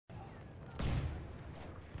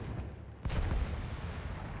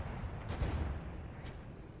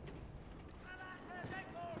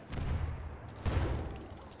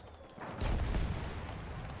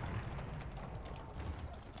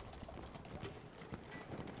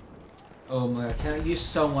Oh my god, can you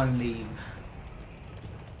someone leave?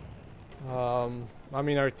 I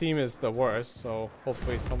mean, our team is the worst, so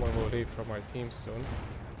hopefully someone will leave from our team soon.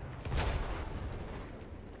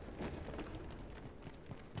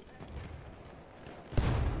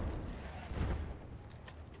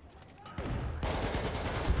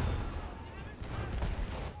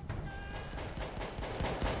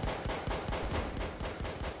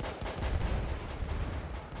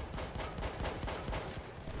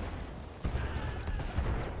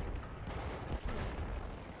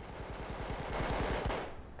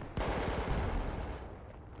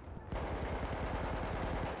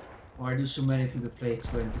 Why do so many people play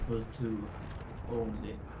 20+2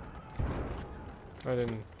 only? I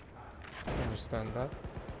didn't understand that.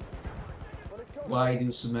 Why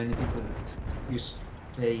do so many people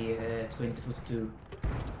play 20+2?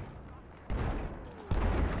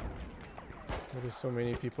 Why do so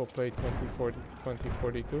many people play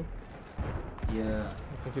 2042? Yeah.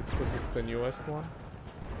 I think it's because it's the newest one.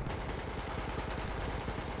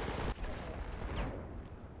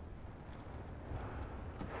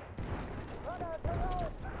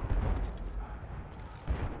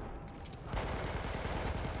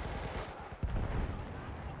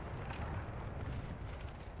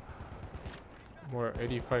 More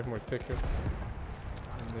 85 more tickets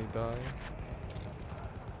and they die.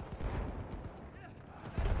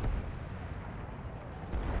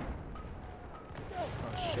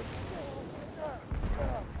 Oh shit.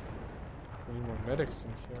 We need more medics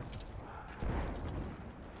in here.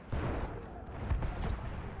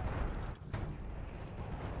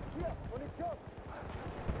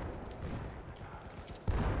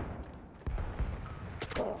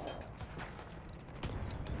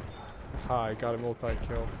 I got a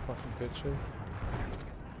multi-kill, fucking bitches.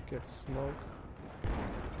 Get smoked.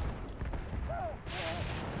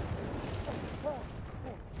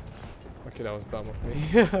 Okay, that was dumb of me.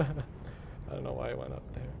 I don't know why I went up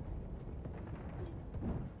there.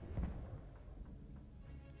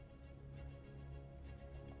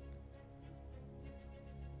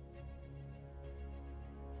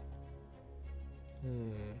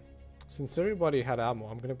 Since everybody had ammo,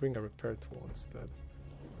 I'm gonna bring a repair tool instead.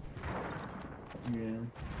 Yeah.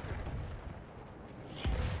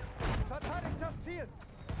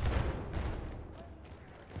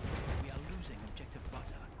 We are losing objective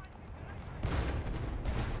butter.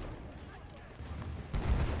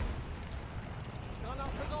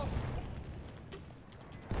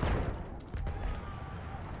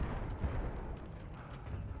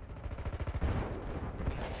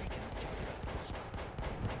 We have taken objective apples.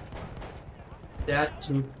 That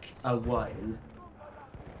took a while.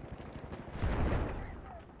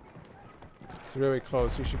 It's really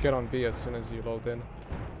close. You should get on B as soon as you load in.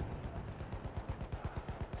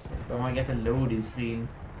 So I want to get a loading screen.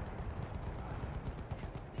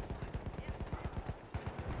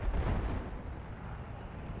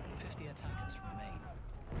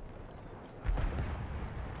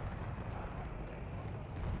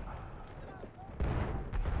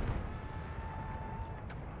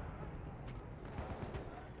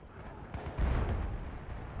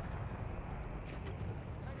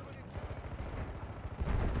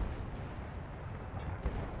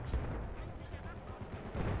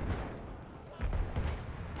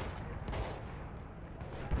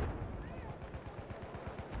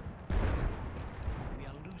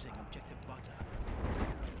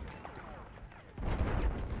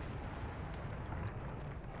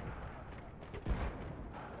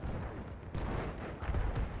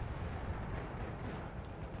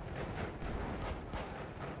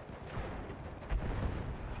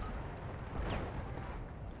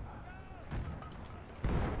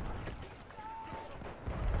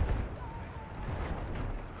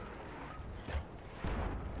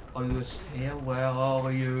 Are you here? Where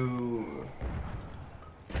are you?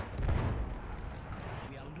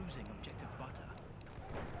 We are losing objective butter.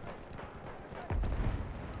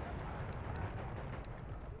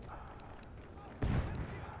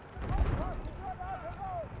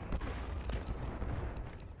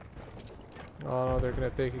 Oh no, they're gonna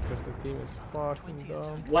take it because the team is fucking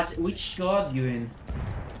dumb. What? Which squad you in?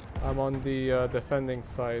 I'm on the defending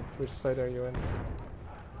side. Which side are you in?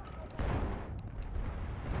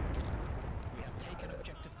 We have taken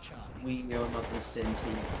objective Charlie. We are not the same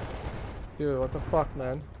team. Dude, what the fuck,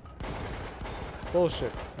 man? It's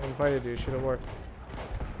bullshit. I invited you, it should have worked.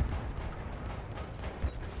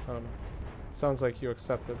 I don't know. It sounds like you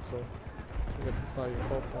accepted, so I guess it's not your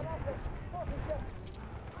fault then.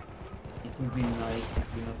 It would be nice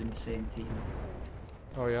if we're not in the same team.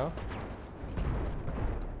 Oh yeah?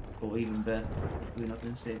 Or even better, if we're not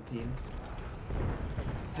in the same team.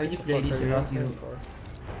 Have you What played the this fuck are you about in here you? for?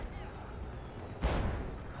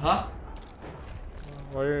 Huh?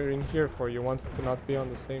 What are you in here for? You want to not be on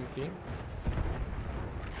the same team?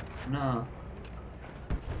 No.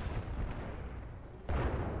 We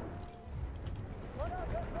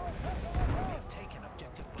have taken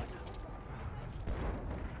objective butter.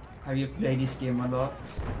 Have you played this game a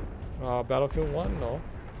lot? Battlefield 1? No.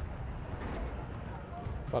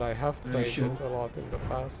 But I have Are you played sure? it a lot in the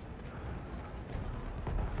past.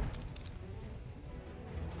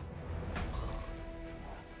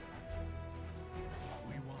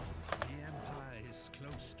 We won. The Empire is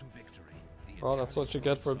close to victory. Well, that's what you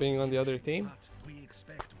get for being on the other team. But we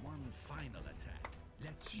expect one final attack.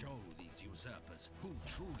 Let's show these usurpers who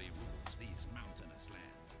truly rules these mountainous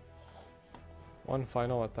lands. One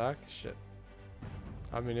final attack? Shit.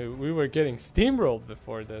 I mean, we were getting steamrolled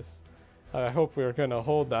before this. I hope we're gonna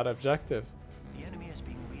hold that objective. The enemy is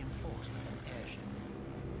being reinforced with an airship.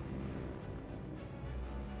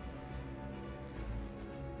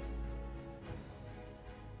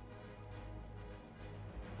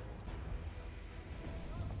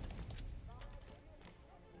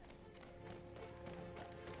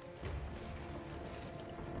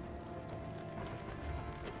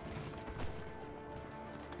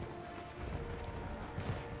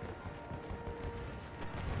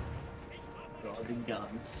 God, the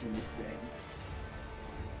guns in this game.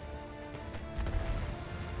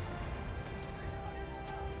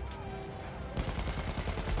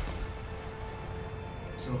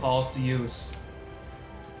 So hard to use.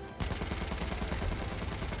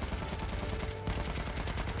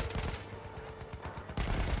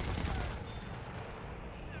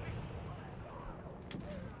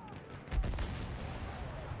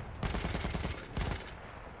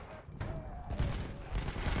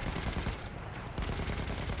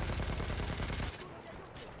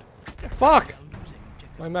 Fuck! We are losing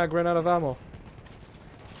objective. My mag ran out of ammo.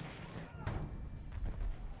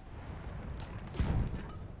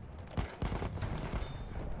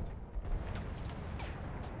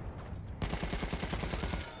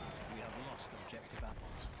 We have lost objective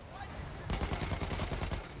apples.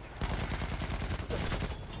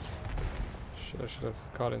 Shit, I should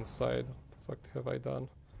have got inside. What the fuck have I done?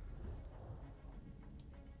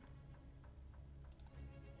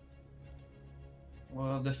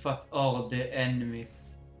 What the fuck are the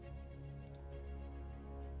enemies?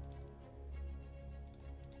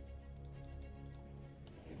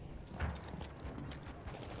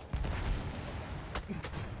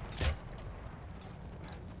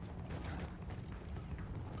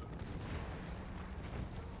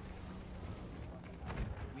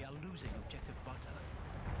 We are losing objective butter.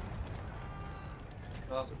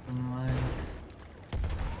 Nice.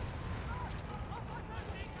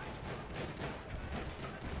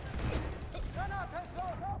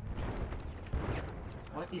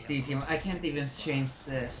 What is this game? I can't even change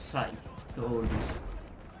sight to always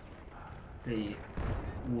play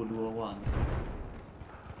World War One.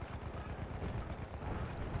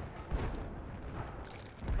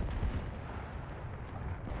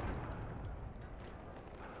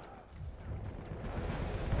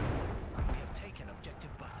 We have taken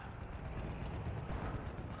objective butter.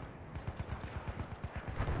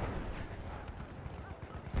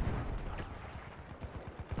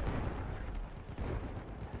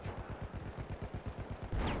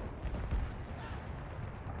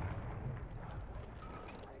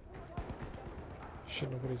 Shit,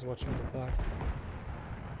 nobody's watching the back.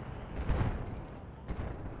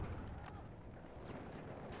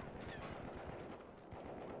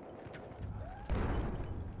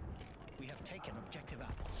 We have taken objective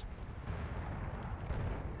apples.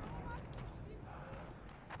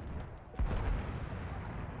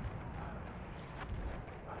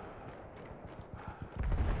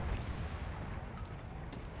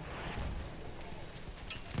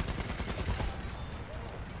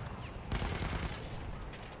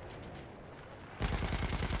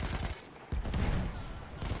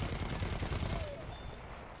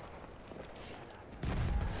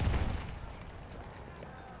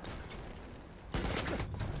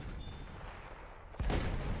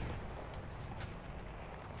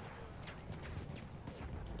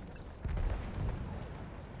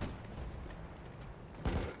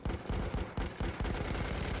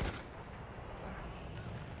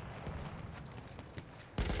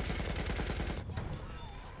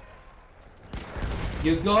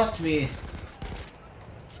 You got me!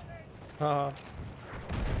 Haha.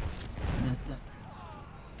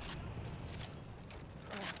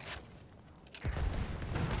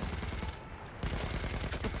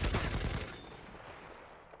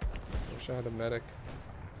 Wish I had a medic.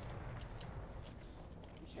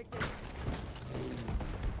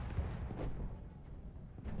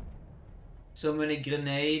 So many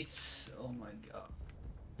grenades. Oh my god.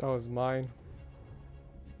 That was mine.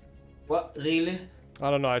 What? Really?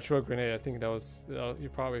 I don't know. I threw a grenade. I think that was you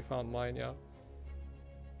probably found mine. Yeah.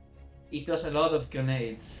 It was a lot of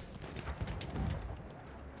grenades.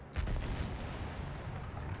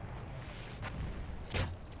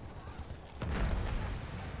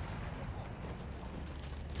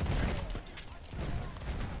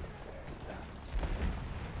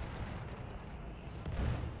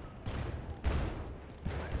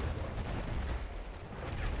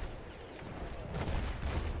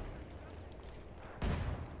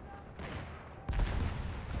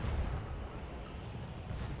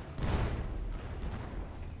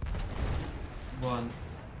 One,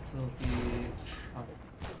 30. Oh.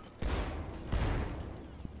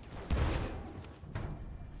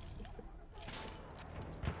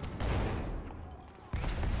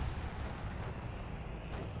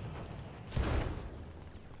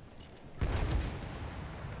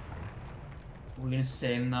 We're gonna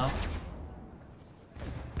same now.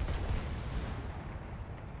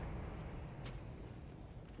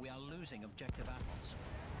 We are losing objective apples.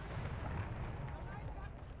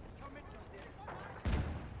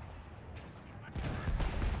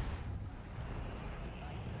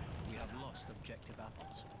 We have lost objective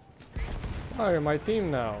apples. Oh, you're my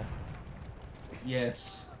team now.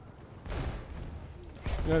 Yes.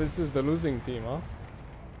 Yeah, this is the losing team, huh?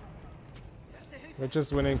 We're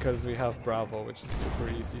just winning because we have Bravo, which is super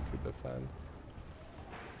easy to defend.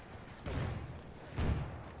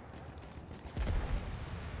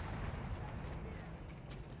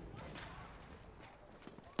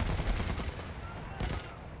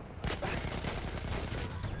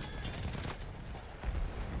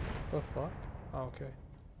 The fuck? Oh, okay.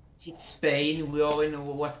 It's Spain. We are in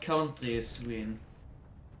what country is we in?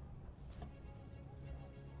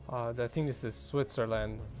 I think this is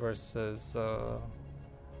Switzerland versus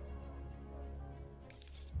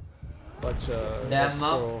bunch of Denmark.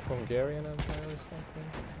 Austro-Hungarian Empire or something.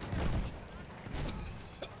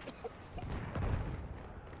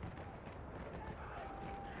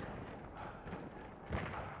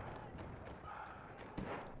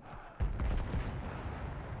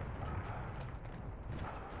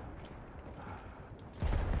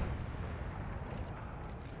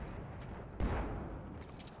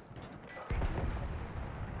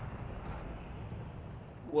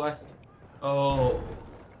 What? Oh.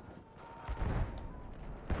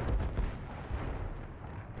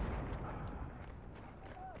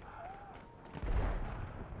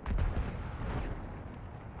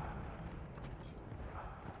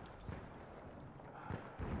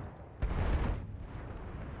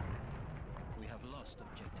 We have lost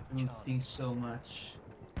objective I don't Charlie. think so much.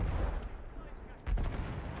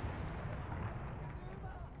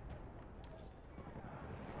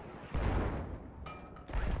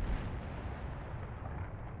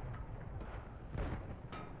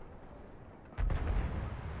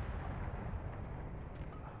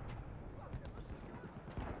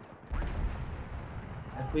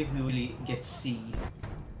 I think we will get C.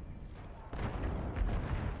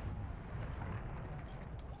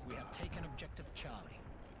 We have taken objective Charlie.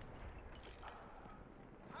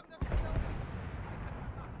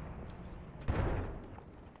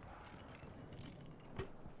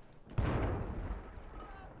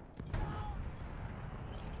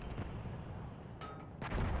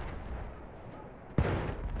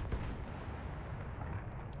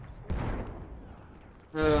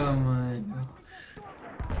 Oh my god.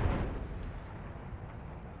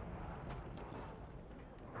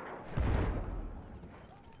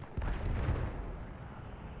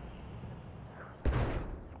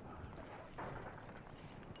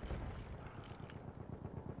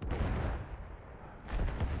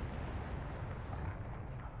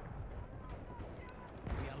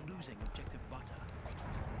 We are losing objective butter.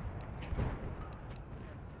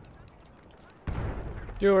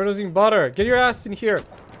 Dude, we're losing butter. Get your ass in here.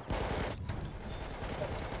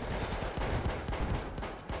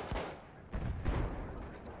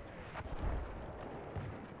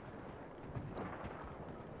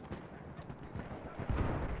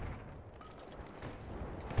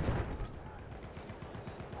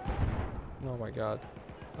 Oh my god.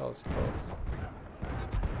 That was close.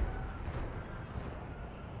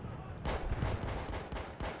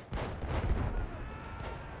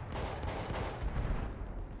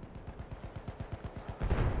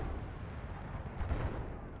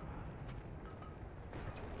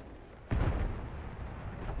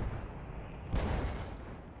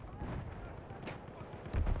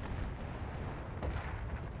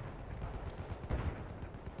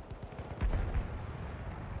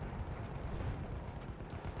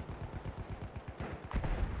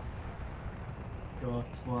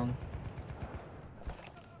 one.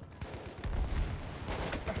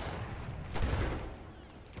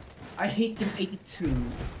 I hit him 82.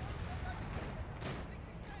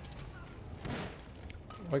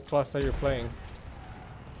 What class are you playing?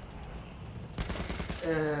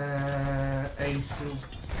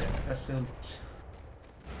 Assault.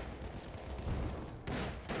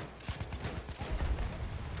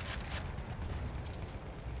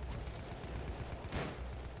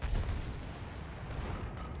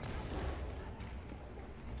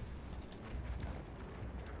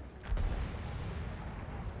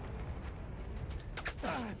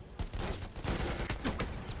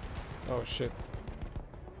 Oh shit.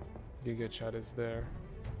 Giga chat is there.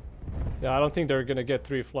 Yeah, I don't think they're gonna get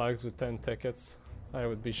 3 flags with 10 tickets. I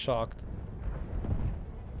would be shocked.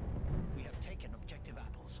 We have taken objective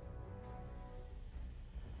apples.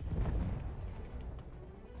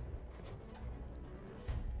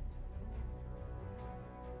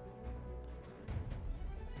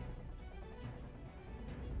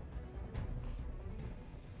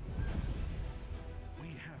 We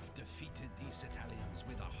have defeated these Italians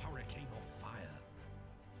with a hurricane of fire.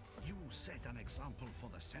 You set an example for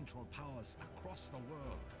the Central Powers across the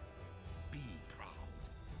world. Be proud.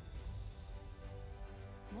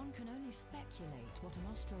 One can only speculate what an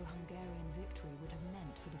Austro-Hungarian victory would have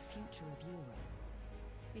meant for the future of Europe.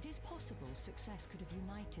 It is possible success could have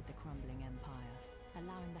united the crumbling empire,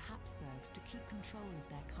 allowing the Habsburgs to keep control of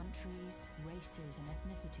their countries, races and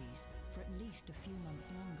ethnicities for at least a few months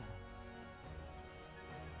longer.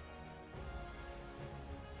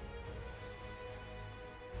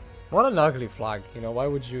 What an ugly flag, you know, why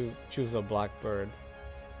would you choose a black bird?